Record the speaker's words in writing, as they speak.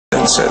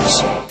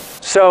sequences.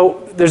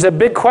 So there's a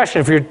big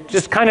question if you're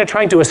just kind of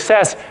trying to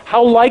assess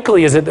how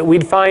likely is it that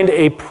we'd find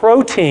a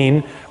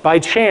protein by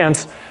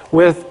chance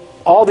with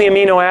all the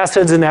amino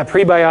acids in that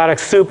prebiotic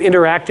soup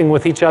interacting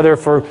with each other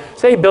for,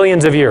 say,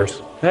 billions of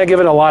years. And I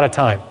give it a lot of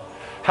time.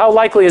 How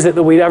likely is it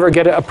that we'd ever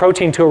get a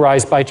protein to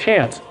arise by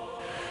chance?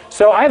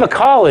 So I have a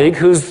colleague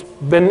who's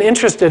been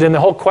interested in the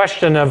whole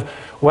question of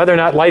whether or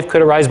not life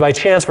could arise by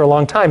chance for a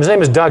long time. His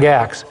name is Doug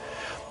Axe.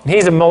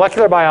 He's a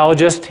molecular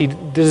biologist. He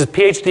did his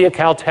PhD at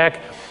Caltech.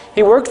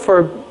 He worked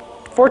for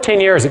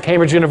 14 years at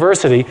Cambridge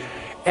University,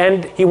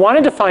 and he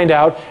wanted to find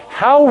out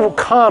how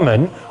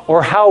common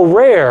or how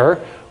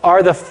rare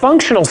are the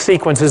functional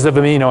sequences of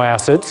amino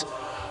acids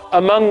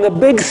among the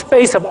big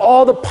space of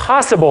all the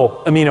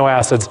possible amino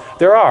acids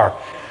there are.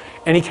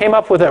 And he came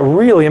up with a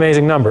really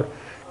amazing number,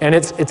 and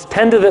it's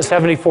 10 to the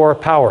 74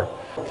 power.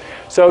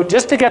 So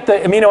just to get the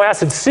amino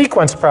acid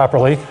sequence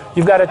properly,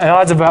 you've got an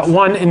odds of about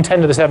 1 in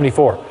 10 to the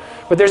 74.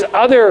 But there's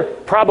other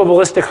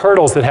probabilistic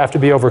hurdles that have to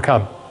be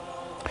overcome.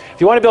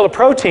 If you want to build a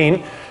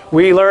protein,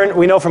 we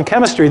know from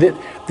chemistry that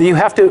you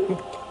have to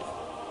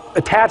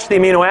attach the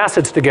amino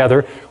acids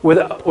together with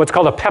what's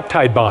called a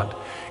peptide bond.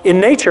 In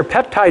nature,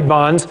 peptide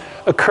bonds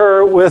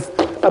occur with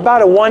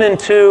about a 1 in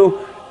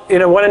 2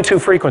 in a 1 in 2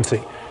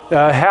 frequency.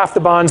 Half the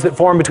bonds that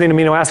form between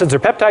amino acids are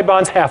peptide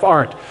bonds, half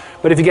aren't.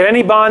 But if you get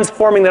any bonds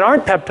forming that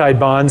aren't peptide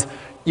bonds,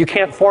 you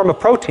can't form a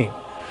protein.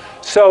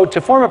 So to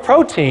form a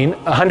protein,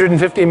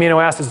 150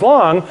 amino acids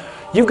long,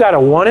 you've got a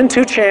 1 in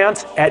 2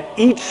 chance at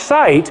each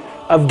site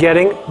of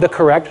getting the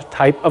correct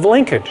type of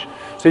linkage.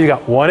 So you've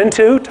got 1 in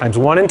 2 times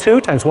 1 in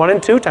 2 times 1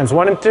 in 2 times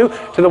 1 in 2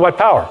 to the what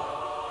power?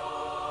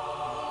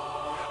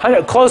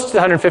 Close to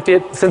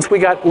 150. Since we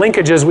got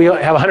linkages, we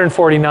have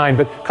 149,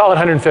 but call it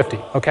 150,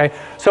 okay?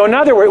 So in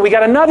other words, we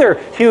got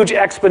another huge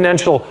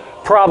exponential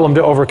problem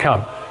to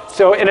overcome.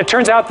 So, and it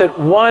turns out that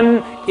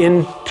 1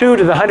 in 2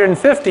 to the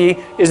 150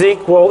 is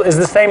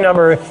the same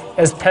number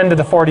as 10 to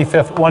the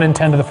 45th, 1 in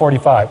 10 to the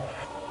 45.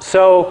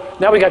 So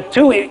now we got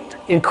 2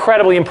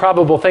 incredibly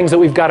improbable things that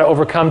we've got to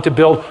overcome to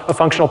build a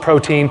functional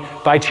protein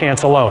by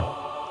chance alone.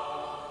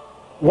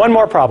 One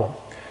more problem.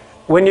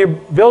 When you're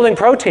building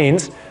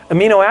proteins,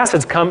 amino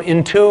acids come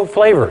in 2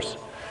 flavors.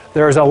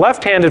 There's a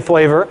left-handed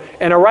flavor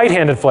and a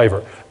right-handed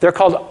flavor. They're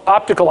called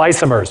optical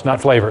isomers, not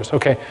flavors,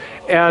 okay?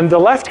 And the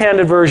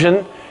left-handed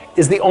version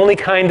is the only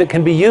kind that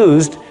can be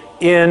used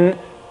in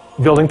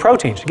building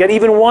proteins. You get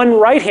even one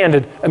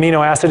right-handed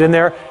amino acid in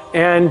there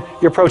and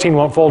your protein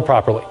won't fold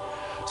properly.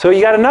 So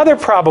you got another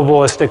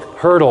probabilistic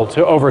hurdle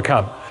to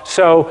overcome.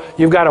 So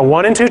you've got a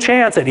 1 in 2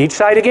 chance at each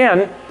site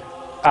again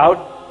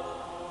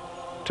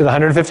out to the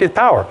 150th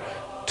power.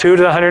 2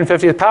 to the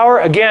 150th power,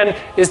 again,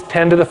 is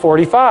 10 to the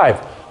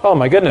 45. Oh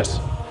my goodness.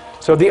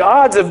 So the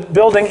odds of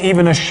building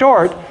even a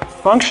short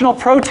functional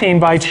protein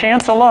by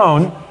chance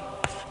alone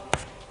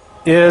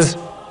is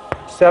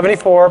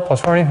 74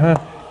 plus 40.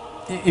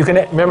 You can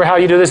remember how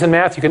you do this in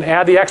math? You can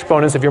add the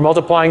exponents if you're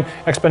multiplying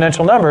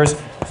exponential numbers.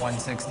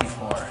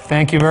 164.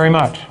 Thank you very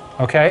much.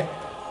 Okay?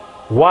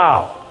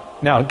 Wow.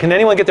 Now, can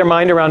anyone get their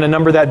mind around a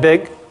number that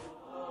big?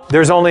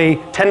 There's only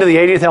 10 to the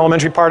 80th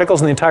elementary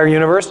particles in the entire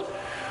universe.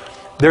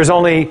 There's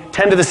only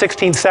 10 to the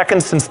 16th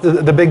seconds since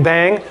the Big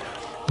Bang.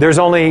 There's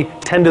only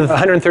 10 to the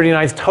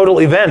 139th total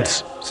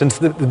events since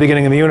the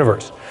beginning of the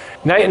universe.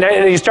 Now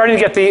you're starting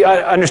to get the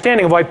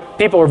understanding of why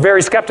people are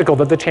very skeptical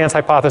that the chance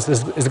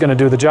hypothesis is going to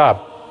do the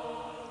job.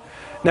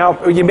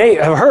 Now, you may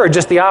have heard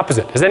just the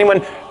opposite. Has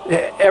anyone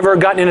ever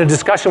gotten in a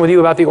discussion with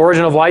you about the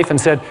origin of life and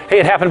said, hey,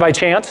 it happened by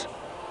chance?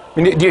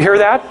 I mean, do you hear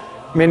that?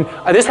 I mean,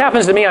 this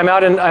happens to me.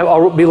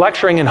 I'll be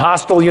lecturing in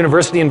hostile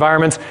university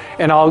environments,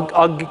 and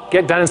I'll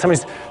get done and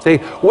somebody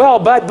say, well,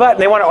 but, and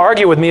they want to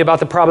argue with me about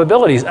the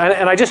probabilities.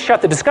 And I just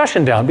shut the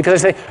discussion down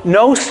because I say,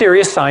 no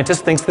serious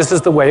scientist thinks this is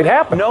the way it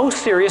happened. No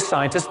serious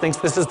scientist thinks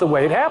this is the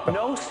way it happened.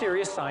 No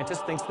serious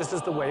scientist thinks this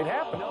is the way it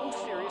happened. No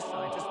serious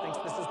scientist thinks this is the way it happened. No serious scientist thinks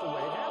this is the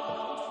way it happened.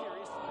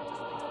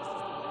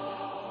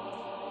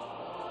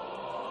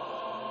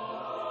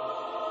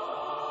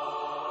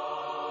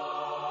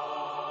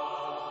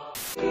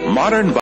 Modern